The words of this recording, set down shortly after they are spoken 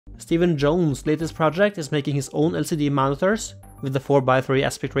Stephen Jones' latest project is making his own LCD monitors with the 4:3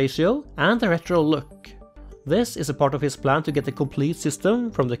 aspect ratio and a retro look. This is a part of his plan to get a complete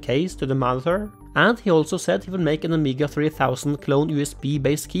system from the case to the monitor, and he also said he would make an Amiga 3000 clone USB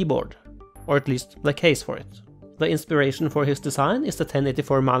based keyboard, or at least the case for it. The inspiration for his design is the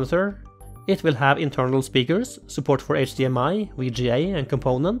 1084 monitor. It will have internal speakers, support for HDMI, VGA and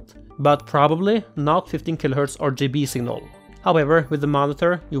component, but probably not 15 kHz RGB signal. However, with the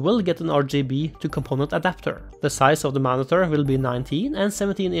monitor, you will get an RGB to component adapter. The size of the monitor will be 19 and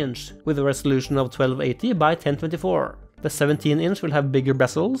 17 inch, with a resolution of 1280 by 1024. The 17 inch will have bigger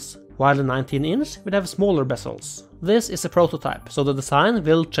bezels, while the 19 inch will have smaller bezels. This is a prototype, so the design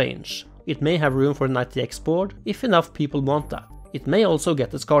will change. It may have room for an ITX board, if enough people want that. It may also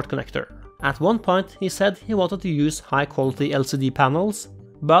get a SCART connector. At one point, he said he wanted to use high quality LCD panels,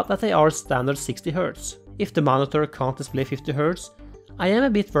 but that they are standard 60 Hz. If the monitor can't display 50 Hz, I am a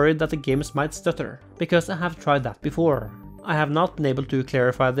bit worried that the games might stutter, because I have tried that before. I have not been able to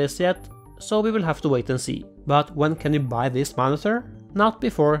clarify this yet, so we will have to wait and see. But when can you buy this monitor? Not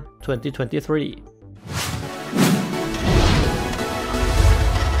before 2023.